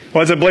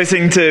Well, it's a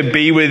blessing to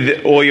be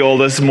with all you all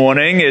this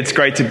morning. It's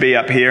great to be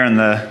up here in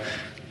the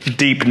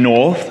deep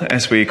north,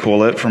 as we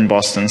call it, from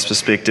Boston's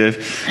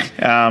perspective.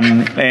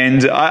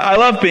 And I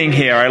love being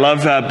here. I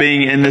love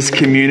being in this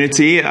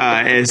community.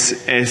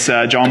 As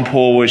John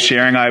Paul was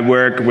sharing, I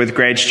work with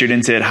grad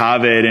students at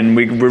Harvard, and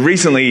we were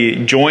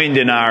recently joined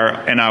in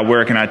our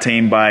work and our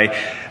team by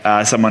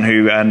someone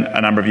who a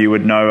number of you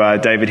would know,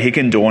 David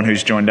Heckendorn,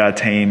 who's joined our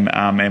team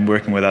and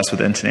working with us with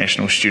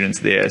international students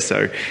there.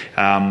 So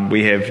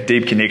we have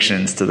deep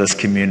connections to this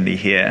community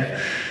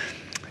here.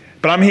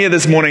 But I'm here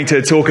this morning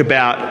to talk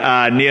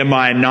about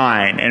Nehemiah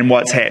 9 and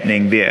what's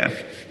happening there.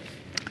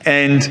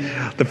 And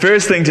the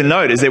first thing to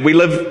note is that we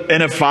live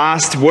in a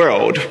fast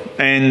world,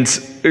 and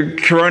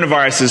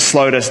coronavirus has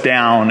slowed us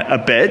down a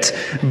bit,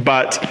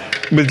 but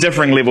with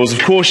differing levels of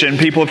caution,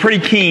 people are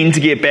pretty keen to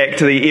get back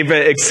to the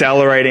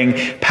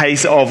ever-accelerating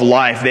pace of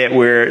life that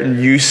we're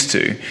used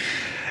to.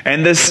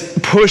 And this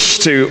push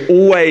to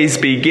always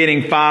be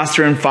getting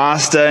faster and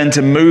faster and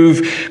to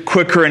move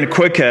quicker and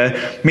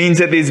quicker means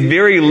that there's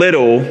very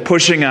little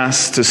pushing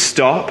us to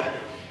stop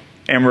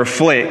and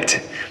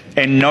reflect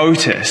and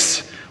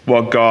notice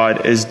what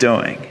God is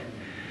doing.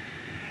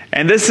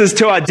 And this is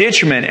to our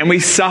detriment, and we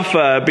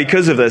suffer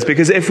because of this,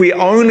 because if we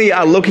only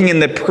are looking in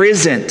the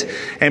present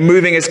and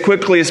moving as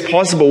quickly as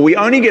possible, we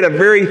only get a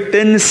very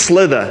thin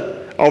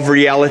slither of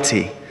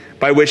reality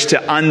by which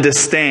to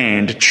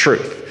understand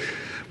truth.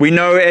 We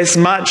know as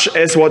much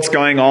as what's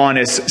going on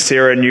as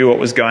Sarah knew what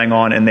was going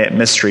on in that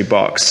mystery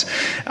box.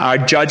 Our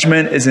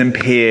judgment is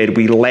impaired.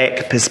 We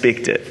lack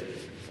perspective.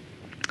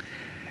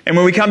 And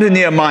when we come to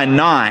Nehemiah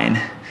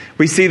 9,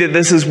 we see that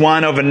this is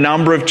one of a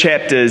number of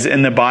chapters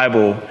in the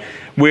Bible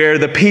where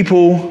the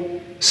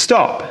people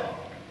stop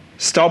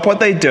what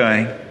they're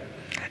doing,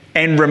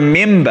 and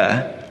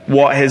remember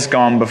what has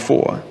gone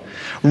before.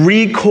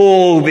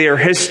 Recall their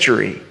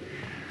history,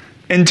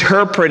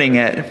 interpreting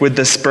it with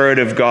the Spirit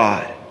of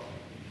God.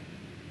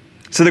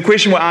 So the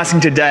question we're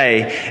asking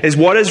today is,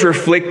 what does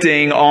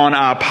reflecting on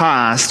our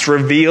past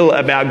reveal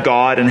about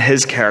God and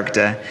His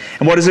character?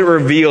 And what does it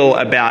reveal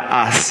about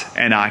us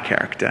and our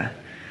character?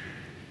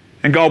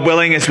 And God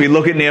willing, as we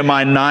look at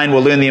Nehemiah 9,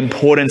 we'll learn the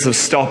importance of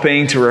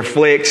stopping to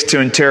reflect, to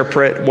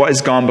interpret what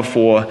has gone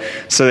before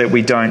so that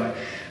we don't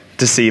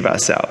deceive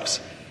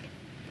ourselves.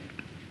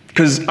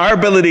 Because our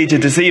ability to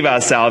deceive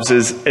ourselves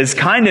is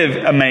kind of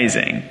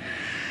amazing.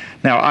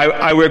 Now,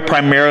 I work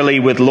primarily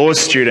with law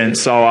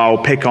students, so I'll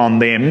pick on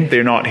them.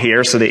 They're not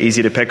here, so they're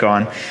easy to pick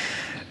on.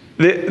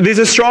 There's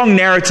a strong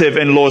narrative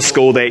in law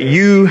school that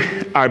you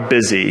are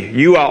busy,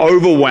 you are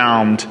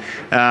overwhelmed,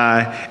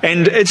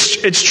 and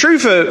it's true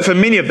for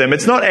many of them.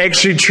 It's not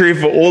actually true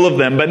for all of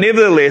them, but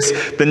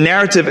nevertheless, the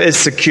narrative is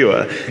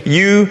secure.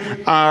 You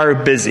are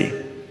busy.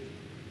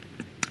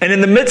 And in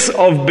the midst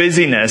of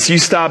busyness, you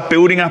start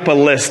building up a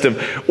list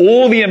of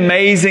all the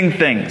amazing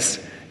things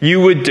you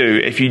would do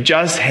if you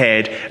just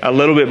had a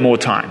little bit more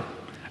time,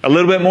 a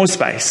little bit more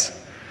space,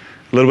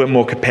 a little bit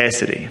more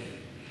capacity.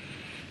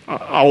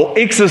 I'll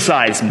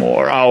exercise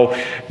more.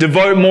 I'll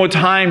devote more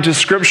time to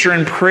scripture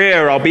and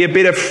prayer. I'll be a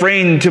better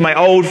friend to my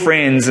old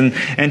friends and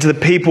to the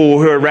people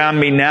who are around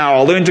me now.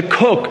 I'll learn to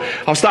cook.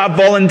 I'll start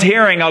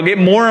volunteering. I'll get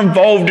more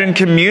involved in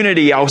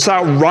community. I'll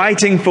start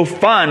writing for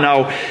fun.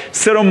 I'll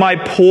sit on my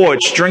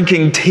porch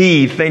drinking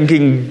tea,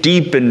 thinking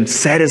deep and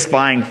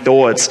satisfying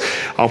thoughts.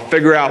 I'll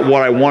figure out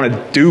what I want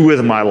to do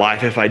with my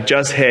life if I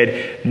just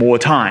had more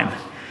time,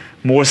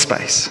 more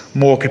space,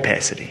 more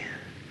capacity.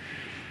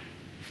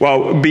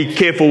 Well, be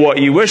careful what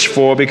you wish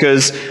for,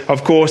 because,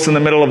 of course, in the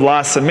middle of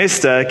last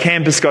semester,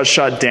 campus got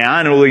shut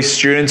down and all these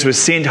students were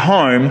sent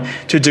home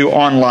to do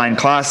online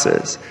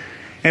classes.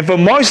 And for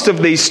most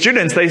of these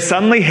students, they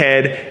suddenly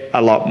had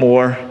a lot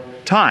more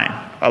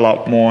time, a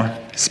lot more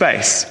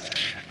space,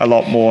 a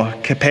lot more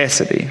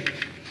capacity.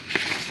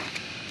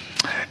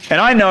 And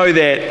I know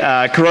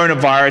that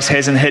coronavirus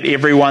hasn't hit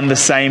everyone the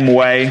same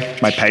way.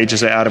 My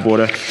pages are out of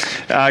order.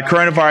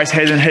 Coronavirus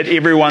hasn't hit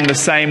everyone the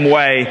same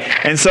way.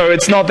 And so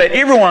it's not that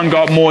everyone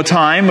got more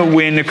time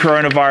when the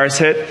coronavirus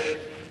hit.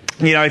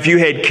 You know, if you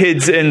had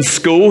kids in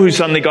school who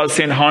suddenly got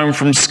sent home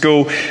from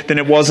school, then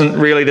it wasn't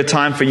really the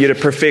time for you to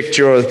perfect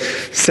your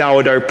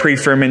sourdough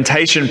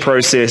pre-fermentation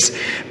process.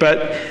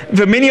 But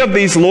for many of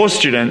these law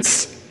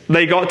students,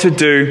 they got to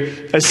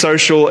do a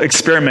social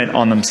experiment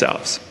on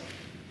themselves.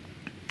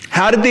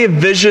 How did their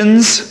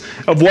visions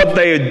of what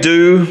they would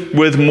do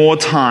with more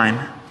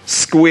time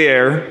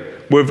square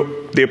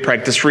with their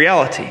practiced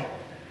reality,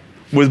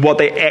 with what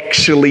they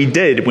actually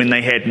did when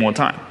they had more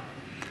time?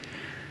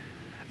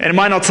 And it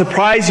might not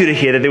surprise you to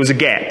hear that there was a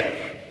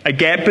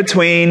gap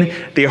between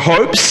their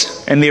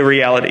hopes and their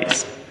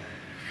realities.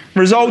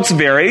 Results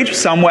varied.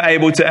 Some were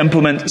able to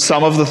implement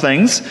some of the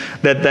things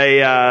that they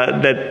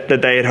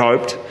had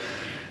hoped.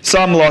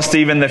 Some lost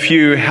even the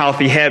few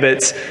healthy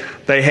habits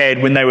they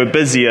had when they were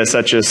busier,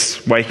 such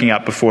as waking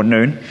up before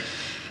noon.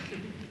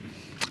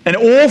 And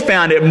all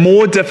found it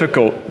more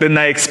difficult than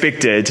they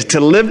expected to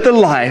live the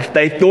life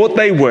they thought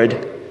they would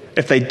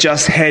if they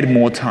just had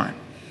more time.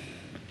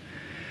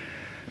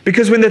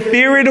 Because when the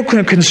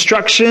theoretical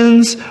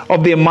constructions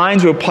of their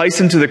minds were placed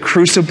into the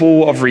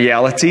crucible of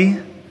reality,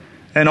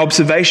 an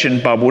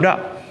observation bubbled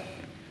up.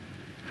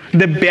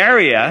 The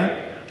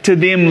barrier to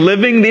them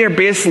living their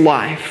best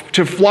life,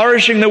 to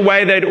flourishing the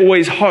way they'd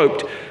always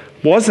hoped,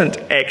 wasn't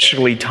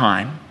actually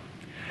time.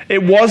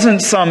 It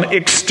wasn't some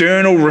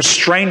external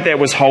restraint that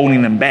was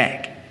holding them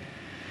back.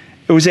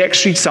 It was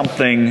actually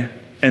something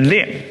in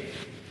them,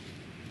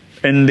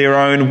 in their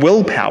own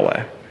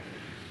willpower,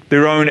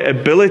 their own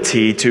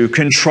ability to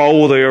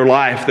control their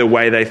life the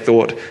way they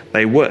thought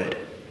they would.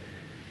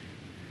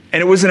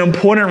 And it was an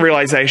important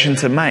realization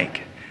to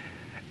make,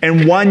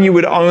 and one you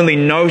would only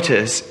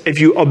notice if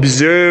you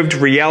observed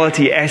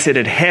reality as it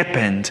had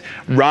happened,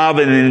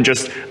 rather than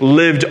just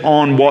lived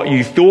on what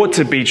you thought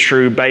to be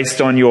true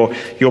based on your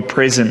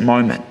present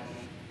moment.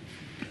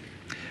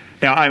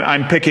 Now,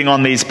 I'm picking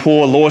on these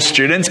poor law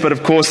students, but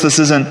of course this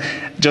isn't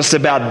just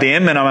about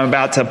them, and I'm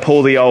about to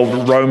pull the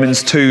old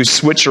Romans 2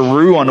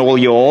 switcheroo on all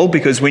y'all,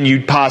 because when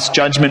you pass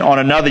judgment on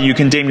another, you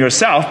condemn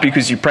yourself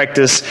because you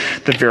practice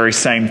the very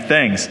same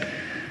things.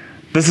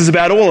 This is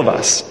about all of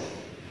us.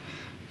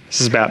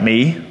 This is about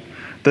me.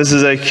 This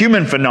is a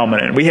human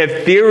phenomenon. We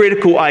have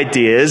theoretical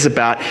ideas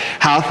about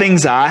how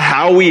things are,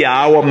 how we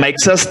are, what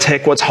makes us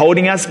tick, what's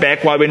holding us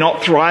back, why we're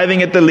not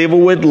thriving at the level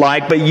we'd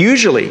like, but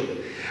usually,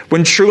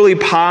 when truly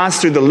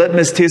passed through the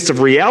litmus test of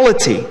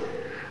reality,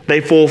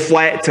 they fall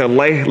flat to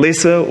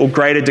lesser or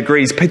greater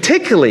degrees,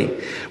 particularly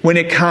when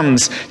it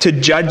comes to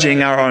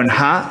judging our own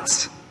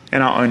hearts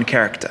and our own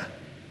character.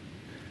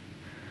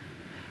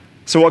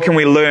 So what can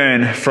we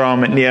learn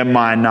from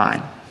Nehemiah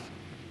 9?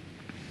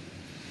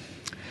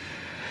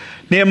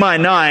 Nehemiah,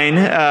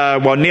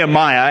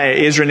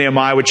 Ezra and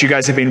Nehemiah, which you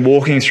guys have been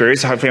walking through,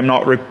 so hopefully I'm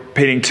not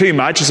repeating too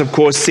much, is of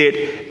course set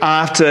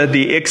after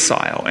the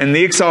exile. And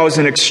the exile is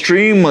an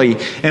extremely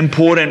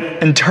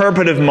important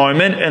interpretive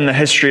moment in the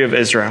history of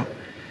Israel.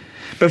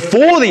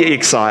 Before the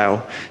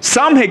exile,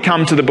 some had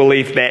come to the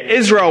belief that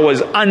Israel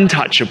was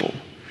untouchable.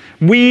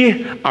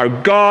 We are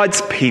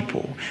God's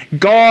people.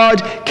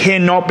 God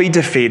cannot be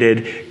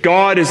defeated.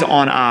 God is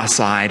on our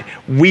side.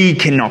 We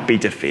cannot be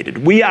defeated.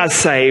 We are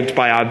saved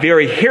by our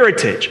very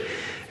heritage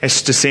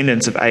as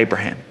descendants of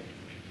Abraham.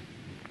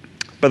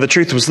 But the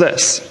truth was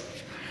this: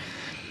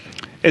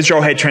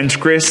 Israel had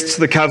transgressed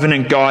the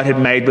covenant God had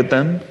made with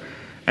them,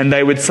 and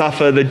they would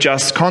suffer the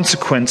just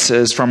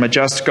consequences from a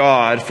just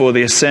God for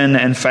their sin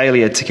and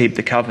failure to keep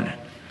the covenant.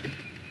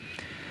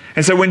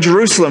 And so when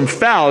Jerusalem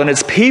fell and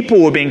its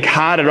people were being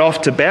carted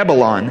off to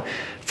Babylon,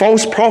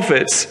 false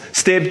prophets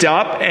stepped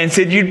up and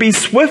said, "You'd be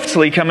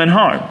swiftly coming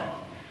home."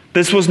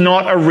 This was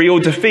not a real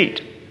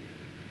defeat,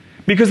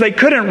 because they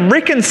couldn't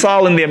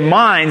reconcile in their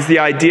minds the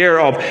idea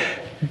of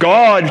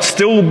God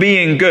still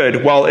being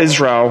good while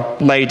Israel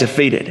lay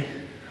defeated.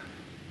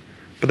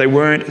 But they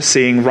weren't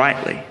seeing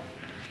rightly.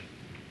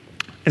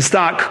 In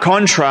stark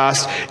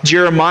contrast,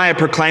 Jeremiah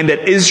proclaimed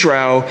that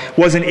Israel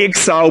was in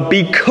exile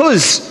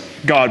because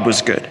God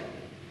was good,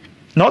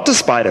 not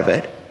despite of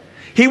it.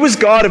 He was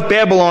God of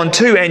Babylon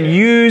too, and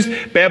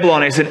used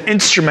Babylon as an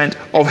instrument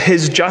of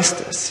his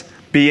justice,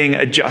 being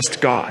a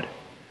just God.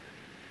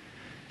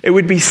 It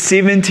would be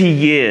 70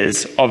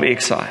 years of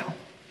exile,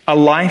 a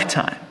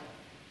lifetime.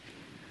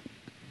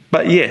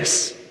 But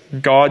yes,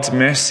 God's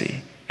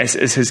mercy, as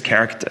is his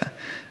character,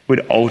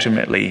 would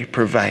ultimately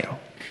prevail.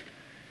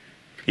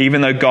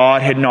 Even though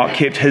God had not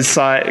kept his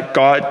side,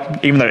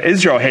 even though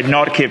Israel had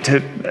not kept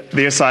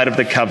their side of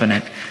the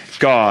covenant,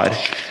 God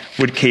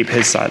would keep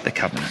his side of the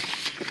covenant.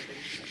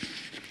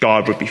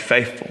 God would be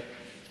faithful.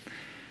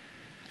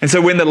 And so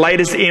when the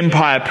latest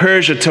empire,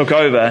 Persia, took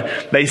over,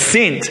 they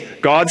sent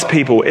God's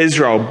people,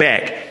 Israel,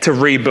 back to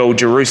rebuild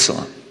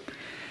Jerusalem.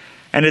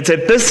 And it's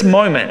at this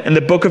moment in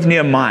the book of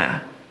Nehemiah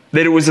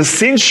that it was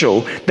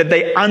essential that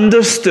they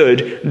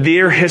understood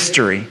their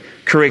history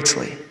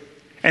correctly.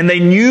 And they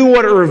knew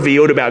what it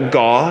revealed about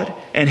God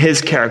and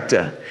his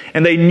character.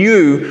 And they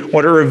knew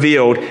what it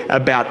revealed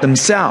about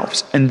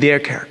themselves and their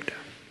character.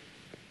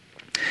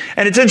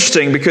 And it's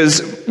interesting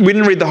because we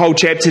didn't read the whole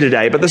chapter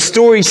today, but the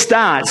story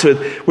starts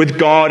with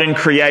God in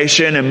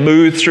creation and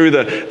moves through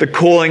the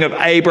calling of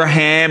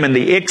Abraham and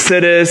the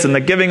Exodus and the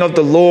giving of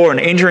the law and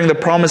entering the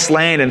promised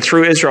land and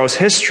through Israel's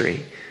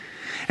history.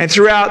 And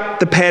throughout,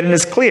 the pattern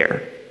is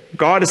clear.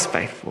 God is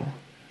faithful.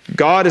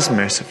 God is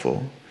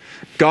merciful.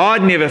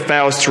 God never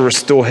fails to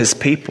restore his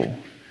people.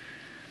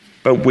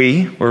 But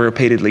we were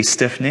repeatedly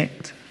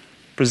stiff-necked,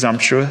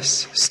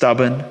 presumptuous,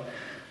 stubborn,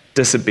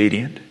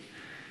 disobedient.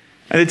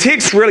 And the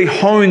text really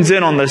hones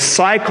in on this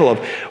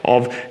cycle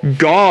of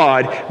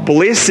God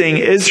blessing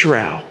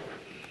Israel,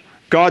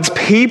 God's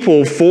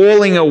people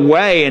falling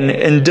away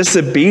in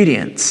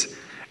disobedience,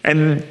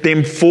 and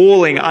them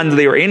falling under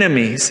their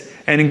enemies,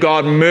 and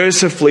God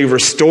mercifully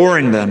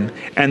restoring them,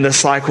 and the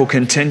cycle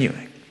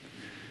continuing.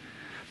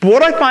 But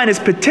what I find is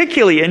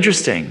particularly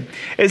interesting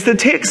is the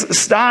text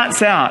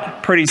starts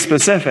out pretty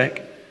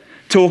specific,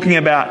 talking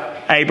about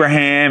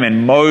Abraham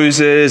and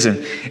Moses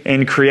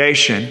and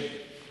creation.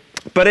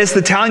 But as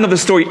the telling of the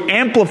story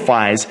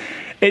amplifies,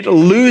 it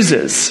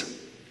loses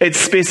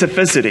its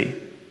specificity.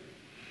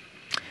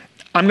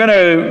 I'm going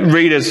to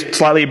read a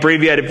slightly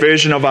abbreviated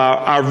version of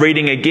our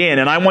reading again,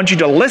 and I want you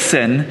to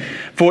listen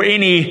for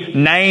any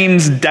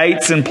names,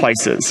 dates, and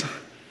places.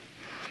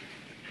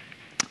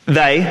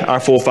 They,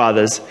 our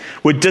forefathers,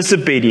 were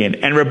disobedient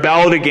and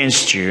rebelled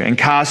against you and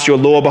cast your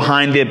law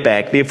behind their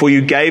back. Therefore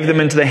you gave them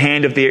into the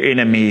hand of their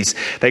enemies.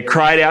 They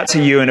cried out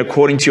to you, and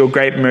according to your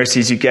great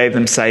mercies you gave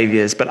them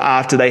saviors. But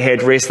after they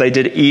had rest, they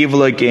did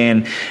evil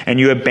again, and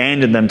you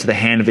abandoned them to the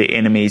hand of their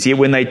enemies. Yet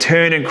when they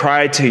turned and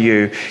cried to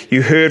you,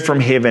 you heard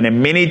from heaven,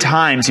 and many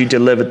times you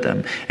delivered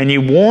them. And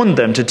you warned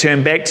them to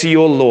turn back to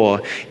your law.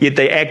 Yet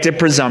they acted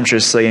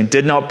presumptuously and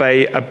did not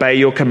obey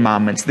your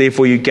commandments.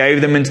 Therefore you gave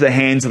them into the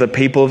hands of the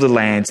people of the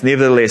lands.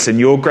 Nevertheless, in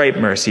your great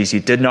mercies, you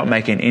did not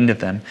make an end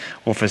of them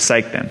or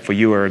forsake them, for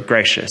you are a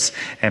gracious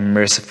and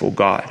merciful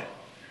God.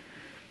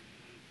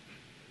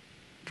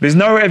 There's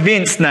no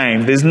events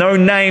named. There's no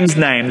names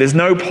named. There's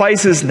no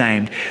places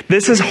named.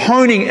 This is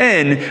honing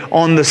in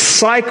on the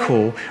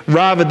cycle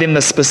rather than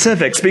the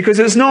specifics, because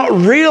it's not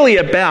really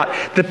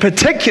about the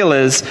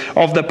particulars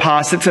of the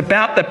past. It's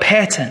about the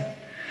pattern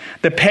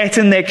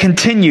that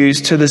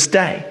continues to this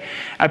day.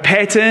 A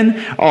pattern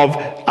of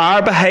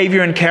our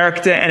behavior and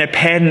character, and a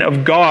pattern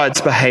of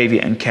God's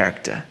behavior and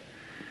character.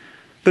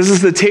 This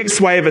is the text's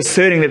way of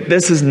asserting that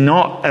this is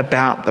not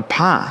about the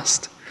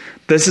past.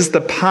 This is the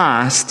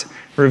past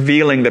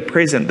revealing the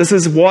present. This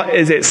is what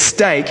is at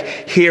stake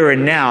here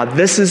and now.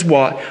 This is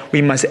what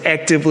we must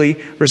actively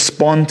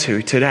respond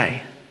to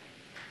today.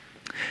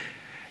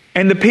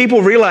 And the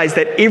people realized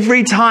that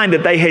every time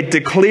that they had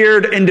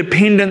declared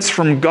independence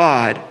from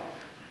God,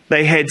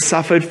 they had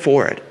suffered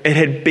for it. It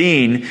had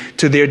been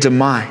to their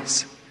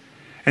demise.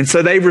 And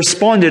so they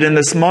responded in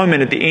this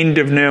moment at the end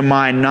of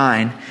Nehemiah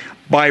 9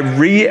 by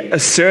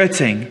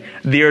reasserting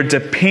their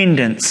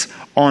dependence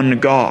on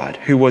God,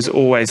 who was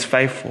always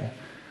faithful,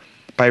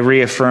 by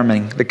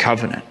reaffirming the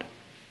covenant.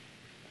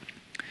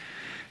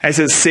 As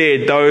it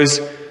said, those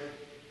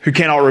who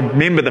cannot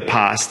remember the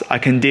past are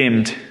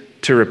condemned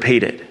to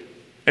repeat it.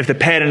 If the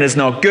pattern is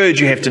not good,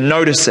 you have to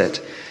notice it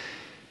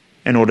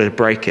in order to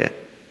break it.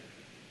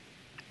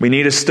 We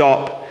need to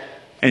stop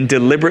and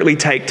deliberately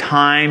take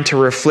time to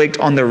reflect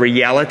on the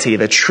reality,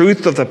 the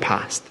truth of the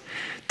past,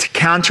 to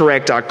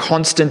counteract our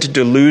constant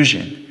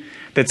delusion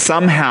that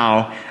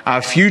somehow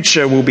our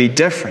future will be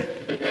different,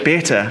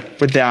 better,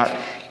 without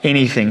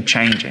anything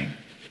changing.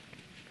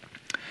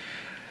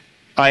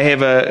 I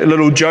have a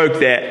little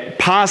joke that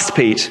past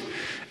Pete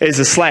is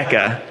a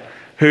slacker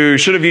who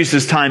should have used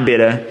his time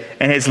better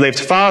and has left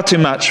far too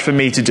much for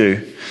me to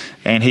do,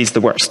 and he's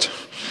the worst.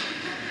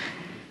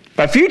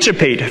 But future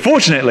Pete,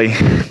 fortunately,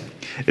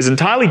 is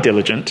entirely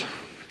diligent,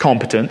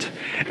 competent,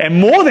 and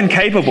more than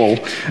capable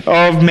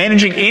of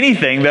managing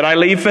anything that I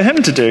leave for him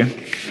to do.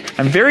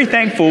 I'm very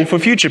thankful for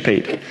future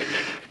Pete.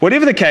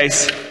 Whatever the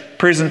case,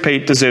 present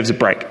Pete deserves a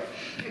break.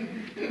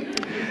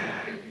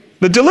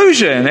 The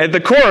delusion at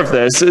the core of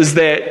this is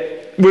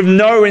that with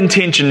no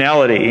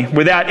intentionality,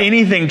 without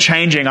anything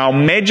changing, I'll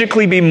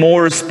magically be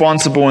more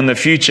responsible in the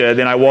future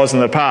than I was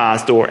in the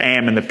past or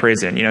am in the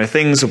present.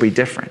 Things will be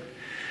different.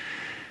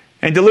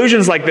 And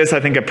delusions like this, I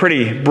think, are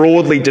pretty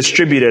broadly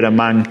distributed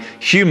among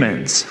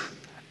humans.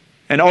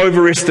 An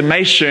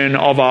overestimation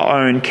of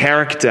our own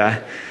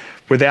character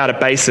without a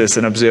basis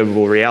in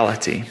observable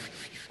reality.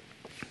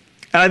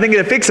 And I think it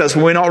affects us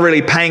when we're not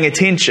really paying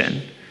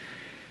attention.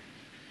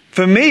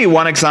 For me,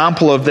 one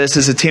example of this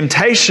is a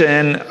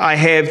temptation I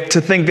have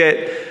to think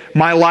that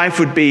my life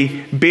would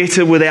be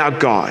better without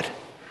God.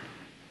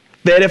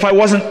 That if I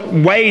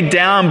wasn't weighed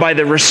down by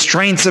the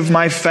restraints of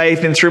my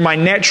faith and through my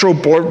natural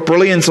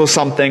brilliance or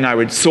something, I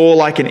would soar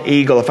like an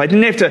eagle. If I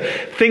didn't have to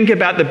think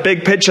about the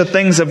big picture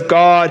things of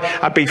God,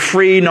 I'd be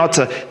free not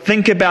to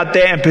think about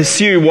that and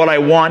pursue what I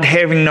want,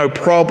 having no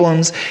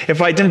problems.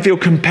 If I didn't feel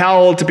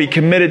compelled to be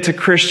committed to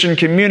Christian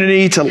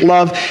community, to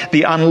love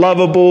the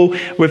unlovable,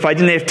 if I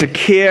didn't have to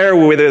care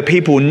whether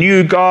people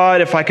knew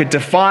God, if I could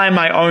define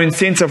my own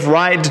sense of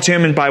right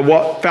determined by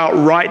what felt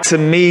right to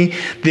me,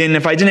 then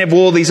if I didn't have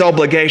all these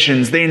obligations,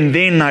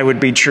 then I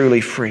would be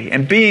truly free.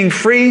 And being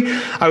free,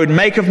 I would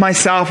make of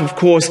myself, of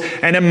course,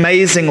 an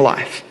amazing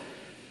life.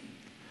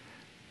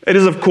 It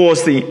is, of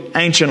course, the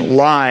ancient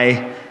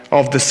lie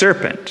of the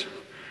serpent.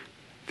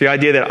 The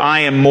idea that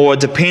I am more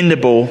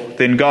dependable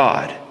than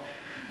God.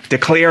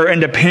 Declare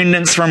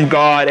independence from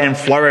God and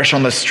flourish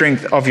on the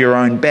strength of your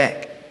own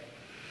back.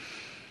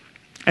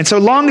 And so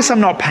long as I'm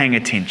not paying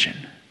attention,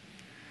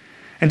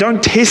 and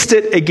don't test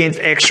it against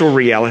actual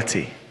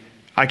reality,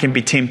 I can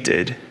be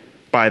tempted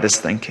by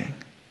this thinking.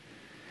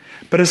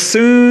 But as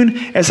soon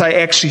as I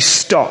actually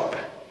stop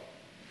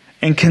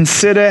and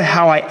consider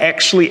how I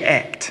actually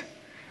act,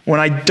 when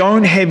I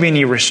don't have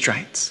any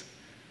restraints,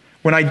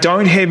 when I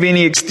don't have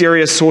any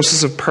exterior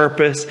sources of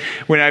purpose,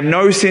 when I have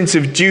no sense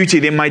of duty,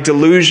 then my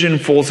delusion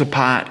falls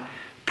apart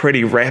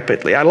pretty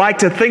rapidly. I like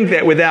to think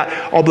that without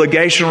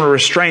obligation or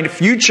restraint,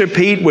 future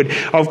Pete would,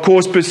 of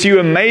course, pursue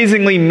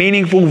amazingly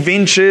meaningful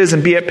ventures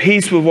and be at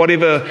peace with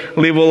whatever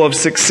level of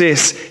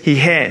success he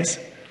has.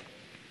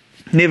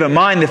 Never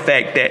mind the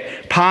fact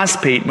that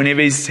past Pete,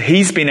 whenever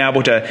he's been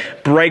able to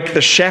break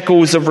the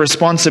shackles of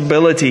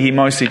responsibility, he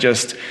mostly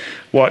just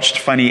watched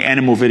funny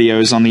animal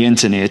videos on the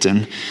internet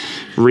and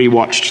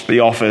rewatched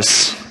The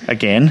Office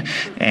again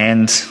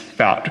and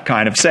felt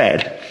kind of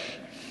sad.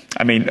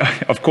 I mean,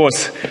 of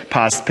course,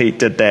 past Pete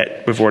did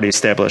that. We've already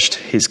established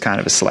he's kind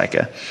of a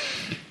slacker.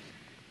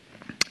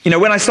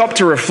 When I stop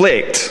to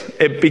reflect,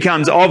 it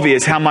becomes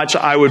obvious how much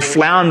I would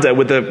flounder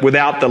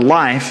without the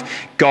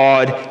life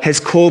God has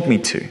called me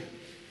to.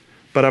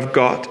 But I've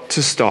got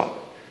to stop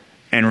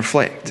and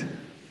reflect.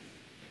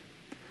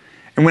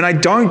 And when I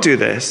don't do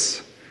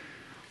this,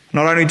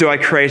 not only do I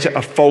create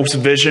a false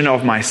vision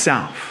of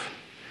myself,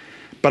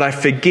 but I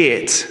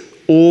forget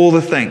all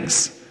the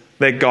things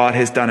that God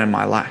has done in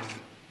my life.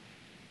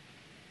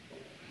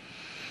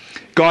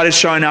 God has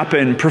shown up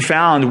in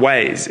profound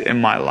ways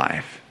in my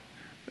life.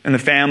 In the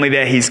family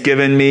that He's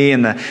given me,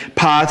 in the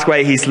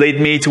pathway He's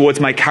led me towards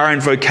my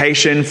current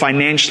vocation,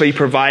 financially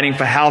providing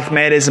for health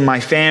matters in my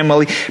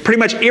family. Pretty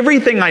much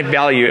everything I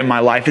value in my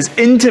life is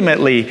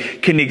intimately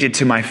connected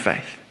to my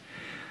faith.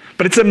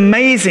 But it's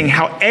amazing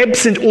how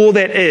absent all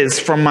that is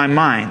from my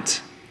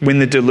mind when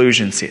the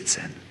delusion sets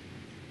in.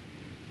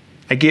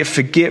 I get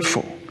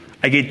forgetful.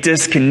 I get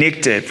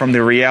disconnected from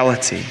the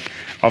reality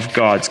of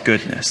God's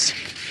goodness.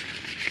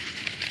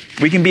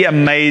 We can be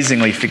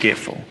amazingly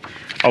forgetful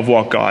of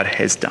what God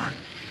has done.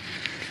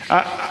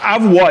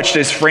 I've watched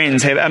as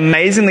friends have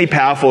amazingly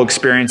powerful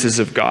experiences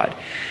of God,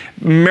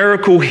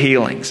 miracle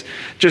healings,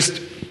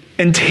 just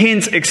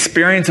intense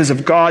experiences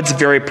of God's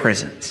very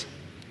presence,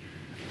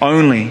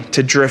 only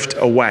to drift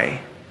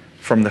away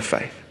from the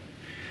faith.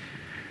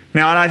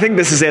 Now, and I think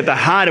this is at the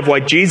heart of why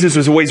Jesus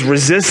was always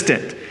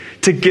resistant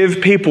to give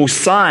people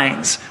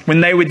signs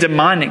when they were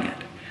demanding it.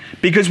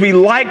 Because we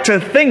like to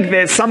think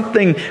that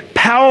something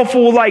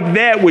powerful like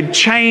that would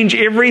change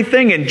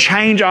everything and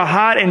change our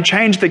heart and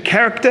change our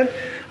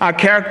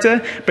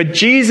character. But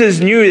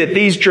Jesus knew that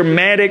these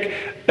dramatic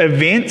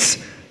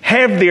events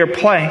have their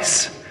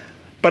place,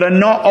 but are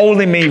not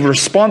ultimately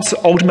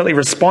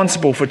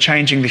responsible for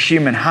changing the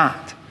human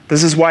heart.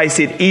 This is why He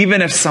said,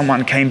 even if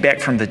someone came back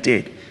from the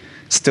dead,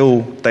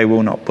 still they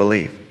will not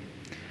believe.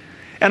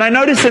 And I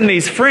notice in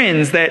these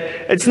friends that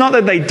it's not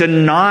that they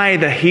deny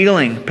the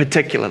healing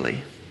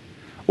particularly,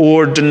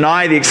 or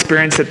deny the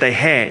experience that they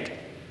had.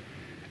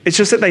 It's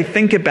just that they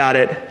think about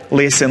it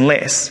less and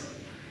less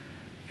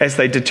as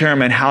they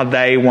determine how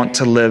they want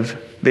to live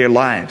their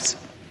lives.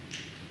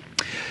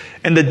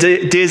 In the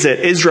desert,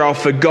 Israel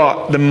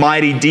forgot the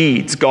mighty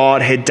deeds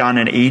God had done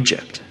in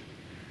Egypt.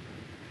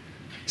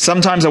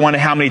 Sometimes I wonder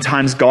how many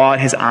times God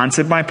has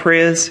answered my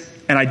prayers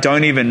and I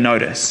don't even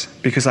notice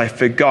because I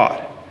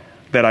forgot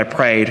that I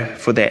prayed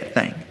for that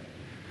thing.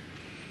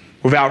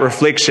 Without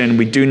reflection,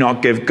 we do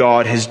not give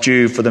God His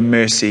due for the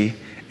mercy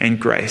and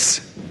grace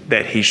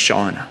that He's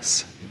shown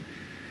us.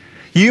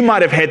 You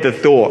might have had the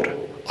thought,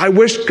 I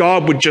wish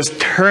God would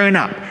just turn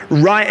up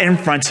right in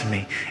front of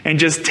me and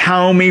just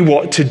tell me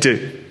what to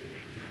do.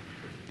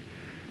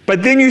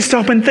 But then you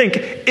stop and think,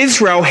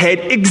 Israel had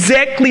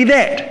exactly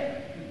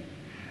that.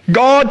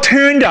 God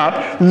turned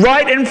up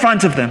right in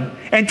front of them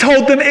and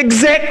told them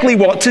exactly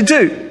what to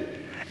do.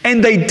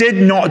 And they did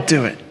not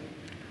do it.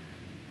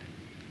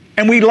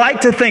 And we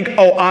like to think,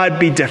 oh, I'd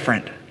be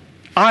different.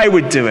 I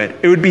would do it.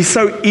 It would be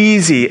so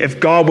easy if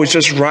God was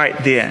just right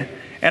there.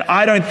 And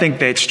I don't think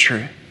that's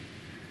true.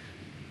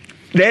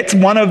 That's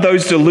one of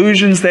those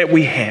delusions that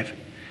we have.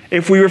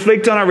 If we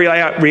reflect on our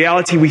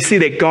reality, we see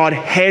that God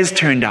has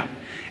turned up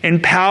in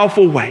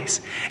powerful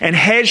ways and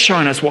has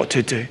shown us what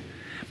to do.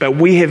 But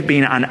we have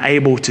been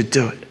unable to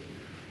do it.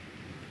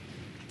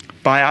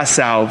 By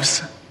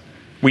ourselves,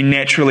 we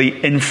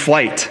naturally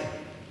inflate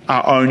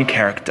our own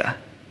character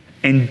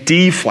and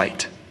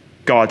deflate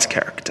God's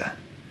character.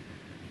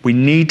 We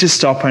need to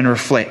stop and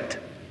reflect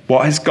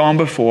what has gone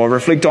before,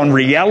 reflect on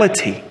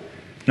reality,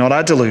 not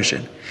our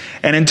delusion,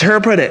 and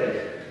interpret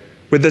it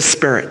with the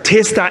Spirit.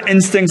 Test our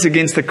instincts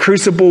against the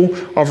crucible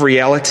of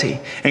reality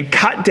and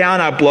cut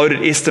down our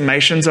bloated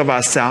estimations of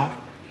ourselves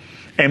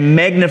and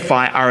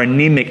magnify our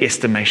anemic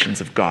estimations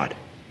of God.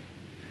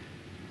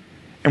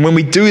 And when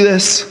we do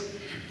this,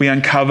 we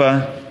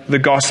uncover the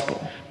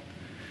gospel,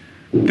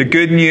 the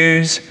good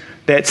news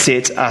that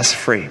sets us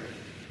free.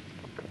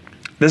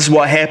 This is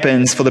what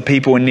happens for the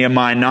people in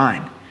Nehemiah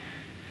 9.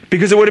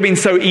 Because it would have been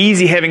so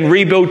easy, having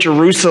rebuilt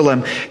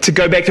Jerusalem, to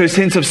go back to a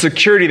sense of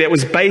security that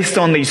was based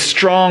on these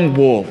strong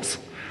walls.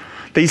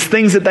 These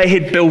things that they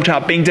had built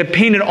up, being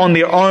dependent on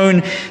their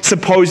own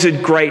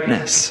supposed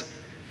greatness,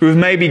 with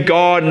maybe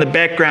God in the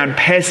background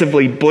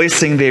passively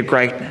blessing their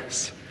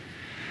greatness.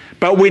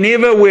 But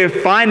whenever we're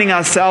finding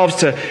ourselves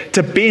to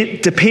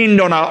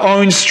depend on our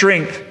own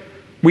strength,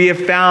 we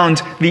have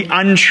found the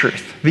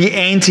untruth, the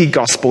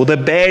anti-gospel, the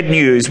bad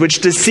news,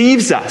 which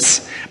deceives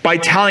us by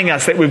telling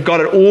us that we've got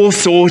it all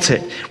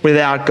sorted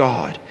without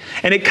God.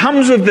 And it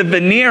comes with the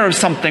veneer of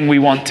something we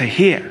want to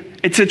hear.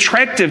 It's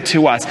attractive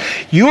to us.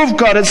 You've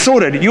got it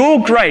sorted. You're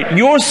great.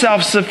 You're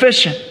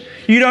self-sufficient.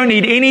 You don't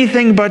need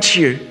anything but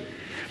you.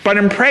 But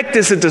in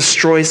practice, it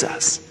destroys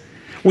us.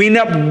 We end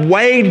up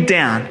weighed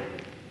down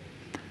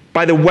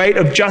by the weight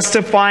of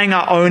justifying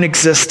our own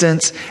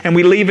existence, and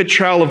we leave a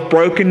trail of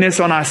brokenness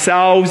on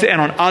ourselves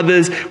and on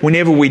others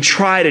whenever we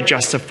try to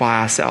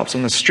justify ourselves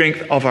on the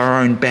strength of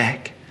our own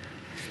back.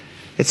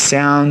 It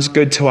sounds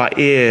good to our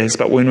ears,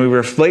 but when we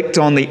reflect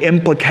on the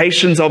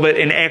implications of it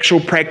in actual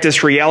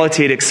practice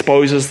reality, it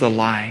exposes the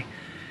lie.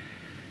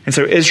 And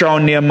so Israel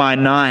in Nehemiah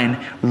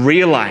 9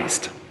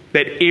 realized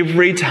that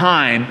every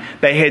time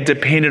they had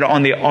depended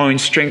on their own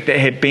strength, that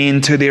had been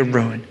to their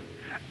ruin,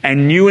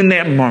 and knew in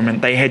that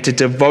moment they had to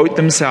devote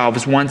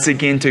themselves once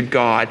again to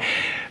God,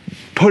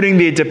 putting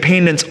their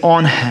dependence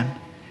on Him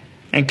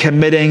and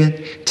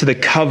committing to the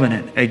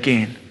covenant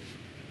again.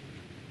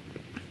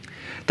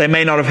 They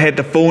may not have had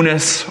the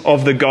fullness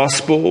of the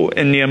gospel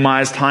in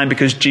Nehemiah's time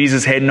because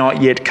Jesus had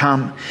not yet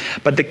come,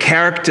 but the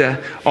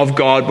character of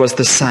God was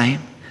the same.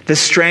 The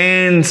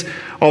strands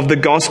of the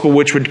gospel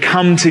which would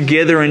come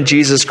together in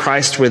Jesus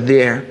Christ were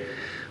there.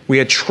 We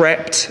are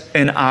trapped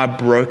in our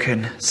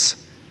brokenness.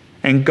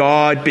 And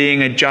God,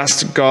 being a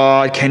just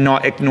God,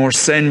 cannot ignore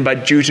sin,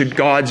 but due to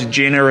God's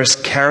generous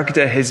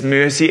character, His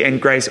mercy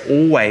and grace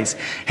always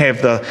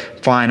have the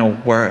final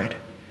word.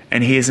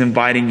 And He is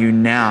inviting you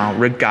now,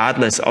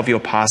 regardless of your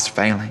past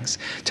failings,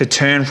 to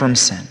turn from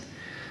sin,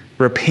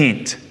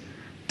 repent,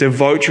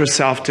 devote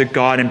yourself to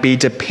God and be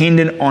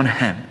dependent on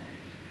Him,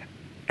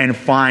 and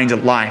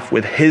find life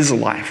with His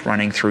life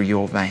running through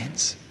your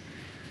veins.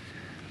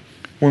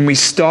 When we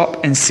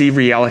stop and see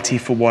reality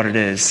for what it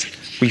is,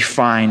 we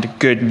find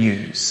good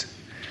news.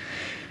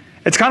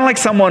 It's kind of like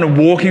someone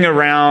walking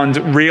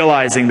around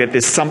realizing that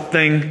there's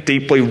something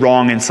deeply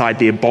wrong inside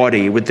their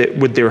body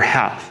with their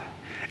health.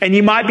 And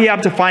you might be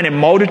able to find a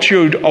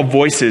multitude of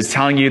voices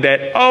telling you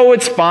that, oh,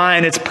 it's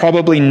fine, it's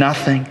probably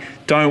nothing,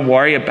 don't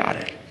worry about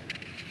it.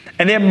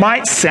 And that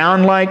might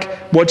sound like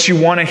what you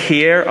want to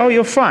hear, oh,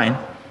 you're fine.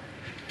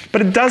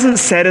 But it doesn't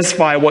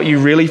satisfy what you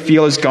really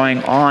feel is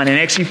going on, and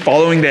actually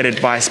following that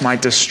advice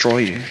might destroy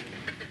you.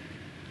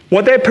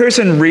 What that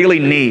person really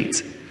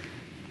needs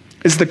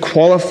is the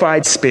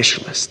qualified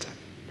specialist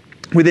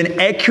with an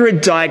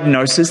accurate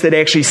diagnosis that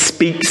actually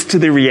speaks to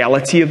the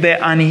reality of their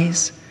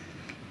unease,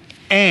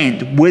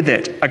 and with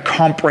it, a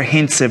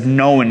comprehensive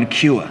known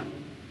cure.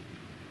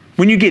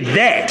 When you get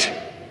that,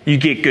 you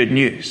get good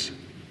news.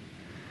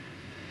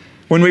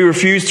 When we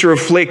refuse to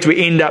reflect,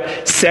 we end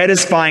up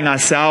satisfying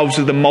ourselves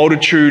with a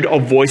multitude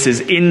of voices,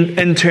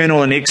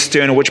 internal and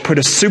external, which put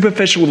a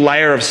superficial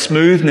layer of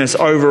smoothness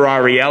over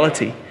our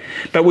reality.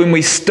 But when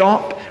we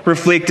stop,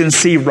 reflect, and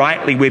see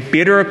rightly, we're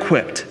better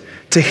equipped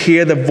to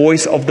hear the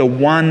voice of the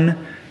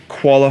one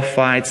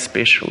qualified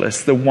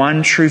specialist, the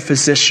one true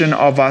physician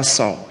of our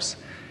souls.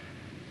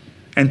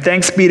 And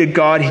thanks be to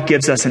God, He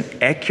gives us an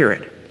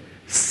accurate,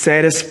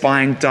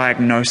 satisfying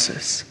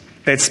diagnosis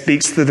that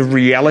speaks to the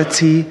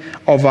reality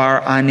of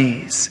our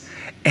unease.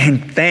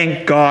 And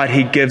thank God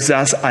He gives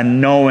us a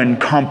known,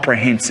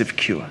 comprehensive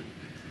cure.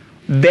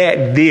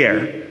 That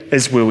there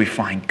is where we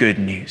find good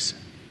news.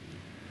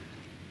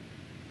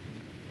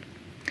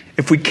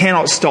 If we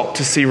cannot stop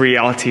to see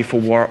reality for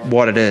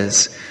what it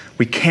is,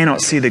 we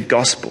cannot see the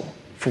gospel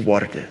for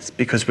what it is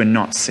because we're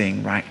not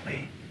seeing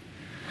rightly.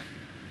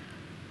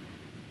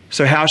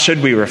 So how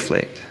should we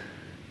reflect?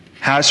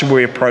 How should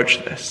we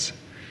approach this?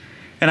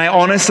 And I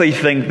honestly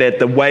think that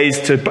the ways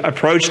to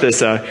approach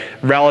this are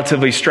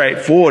relatively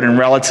straightforward and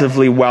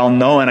relatively well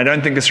known. I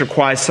don't think this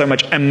requires so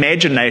much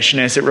imagination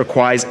as it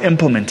requires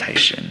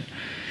implementation.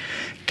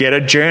 Get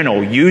a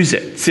journal, use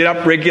it. Set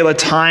up regular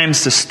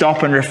times to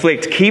stop and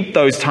reflect. Keep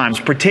those times,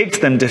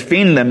 protect them,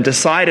 defend them,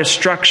 decide a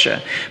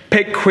structure.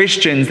 Pick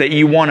questions that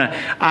you want to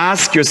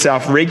ask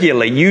yourself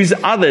regularly. Use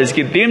others,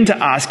 get them to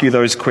ask you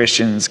those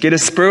questions. Get a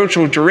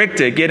spiritual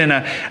director, get in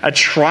a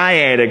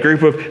triad, a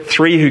group of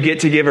 3 who get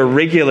together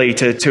regularly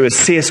to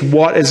assess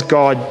what is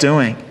God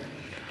doing.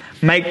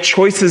 Make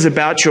choices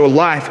about your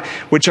life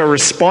which are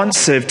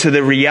responsive to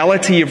the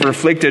reality you've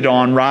reflected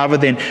on rather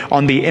than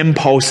on the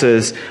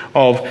impulses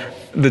of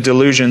the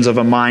delusions of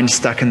a mind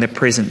stuck in the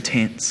present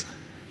tense.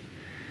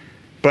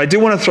 But I do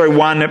want to throw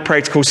one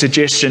practical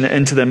suggestion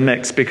into the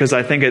mix because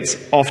I think it's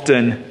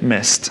often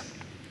missed.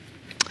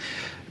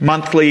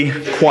 Monthly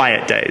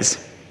quiet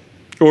days,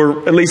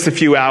 or at least a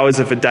few hours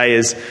if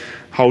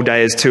whole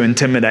day is too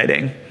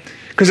intimidating.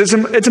 Because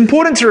it's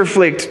important to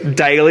reflect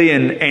daily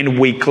and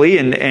weekly,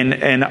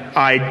 and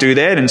I do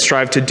that and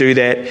strive to do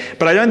that.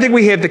 But I don't think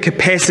we have the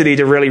capacity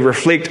to really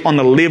reflect on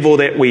the level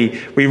that we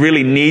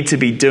really need to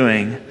be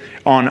doing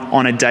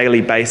on a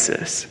daily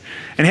basis.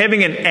 And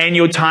having an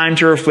annual time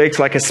to reflect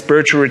like a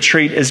spiritual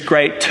retreat is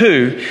great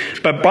too,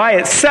 but by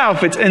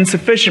itself it's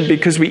insufficient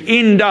because we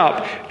end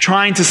up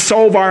trying to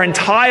solve our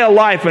entire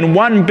life in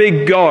one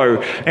big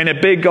go, in a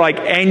big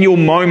annual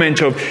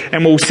moment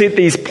and we'll set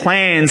these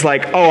plans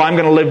like, oh, I'm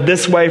going to live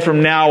this way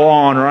from now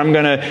on, or I'm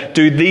going to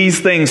do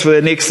these things for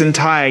the next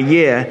entire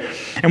year.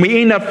 And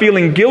we end up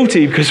feeling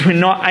guilty because we're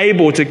not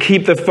able to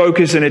keep the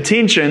focus and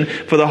attention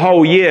for the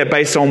whole year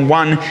based on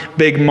one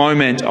big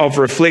moment of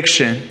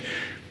reflection.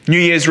 New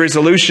Year's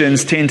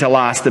resolutions tend to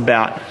last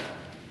about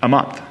a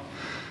month.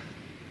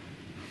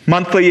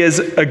 Monthly is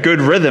a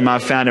good rhythm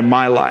I've found in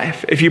my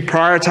life. If you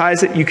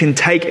prioritize it, you can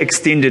take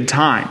extended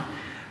time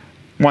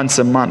once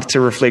a month to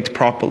reflect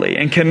properly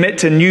and commit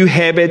to new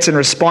habits and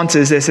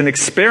responses as an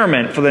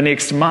experiment for the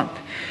next month.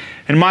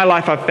 In my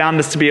life, I've found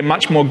this to be a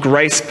much more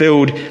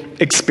grace-filled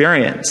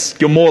experience.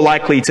 You're more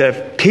likely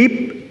to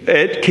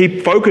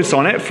keep focus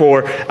on it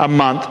for a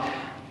month.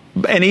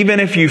 And even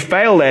if you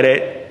fail at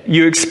it,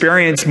 you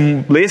experience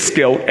less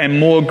guilt and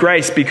more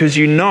grace because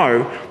you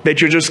know that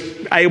you're just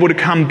able to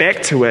come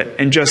back to it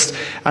in just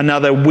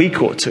another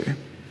week or two.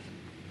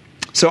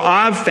 So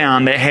I've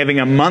found that having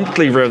a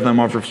monthly rhythm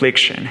of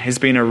reflection has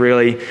been a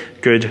really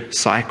good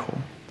cycle.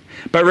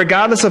 But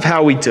regardless of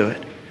how we do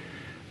it,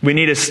 we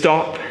need to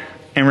stop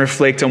and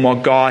reflect on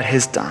what God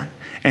has done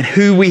and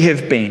who we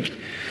have been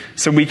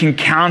so we can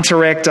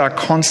counteract our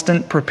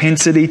constant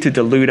propensity to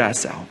delude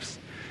ourselves,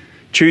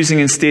 choosing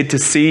instead to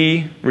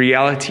see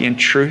reality and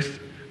truth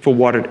for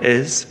what it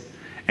is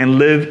and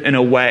live in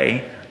a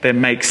way that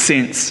makes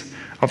sense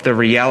of the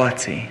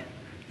reality,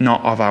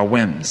 not of our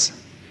whims.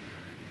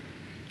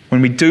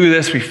 When we do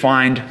this, we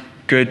find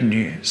good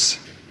news,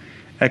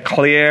 a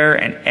clear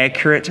and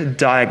accurate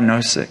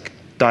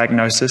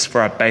diagnosis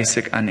for our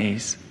basic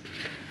unease,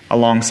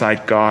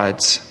 alongside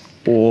God's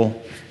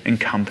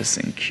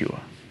all-encompassing cure.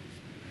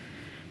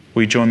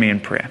 Will you join me in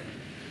prayer?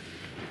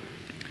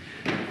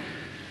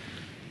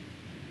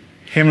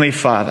 Heavenly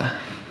Father,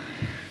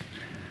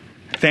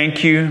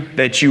 thank you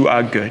that you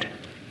are good,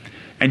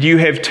 and you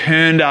have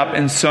turned up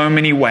in so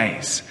many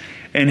ways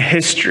in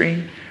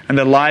history and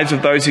the lives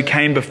of those who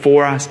came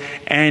before us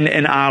and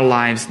in our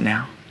lives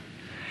now.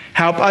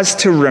 Help us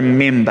to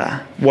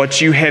remember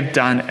what you have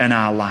done in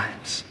our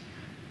lives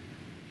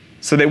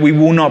so that we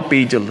will not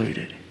be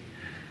deluded.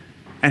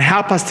 And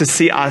help us to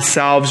see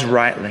ourselves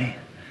rightly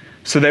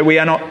so that we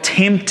are not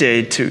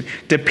tempted to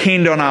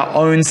depend on our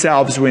own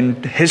selves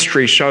when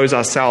history shows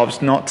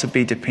ourselves not to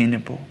be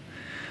dependable,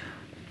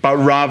 but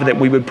rather that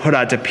we would put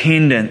our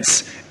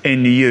dependence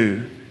in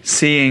you,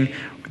 seeing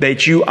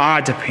that you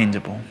are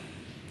dependable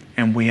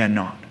and we are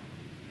not.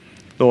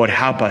 Lord,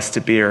 help us to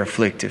be a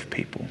reflective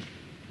people.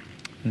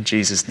 In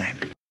Jesus' name.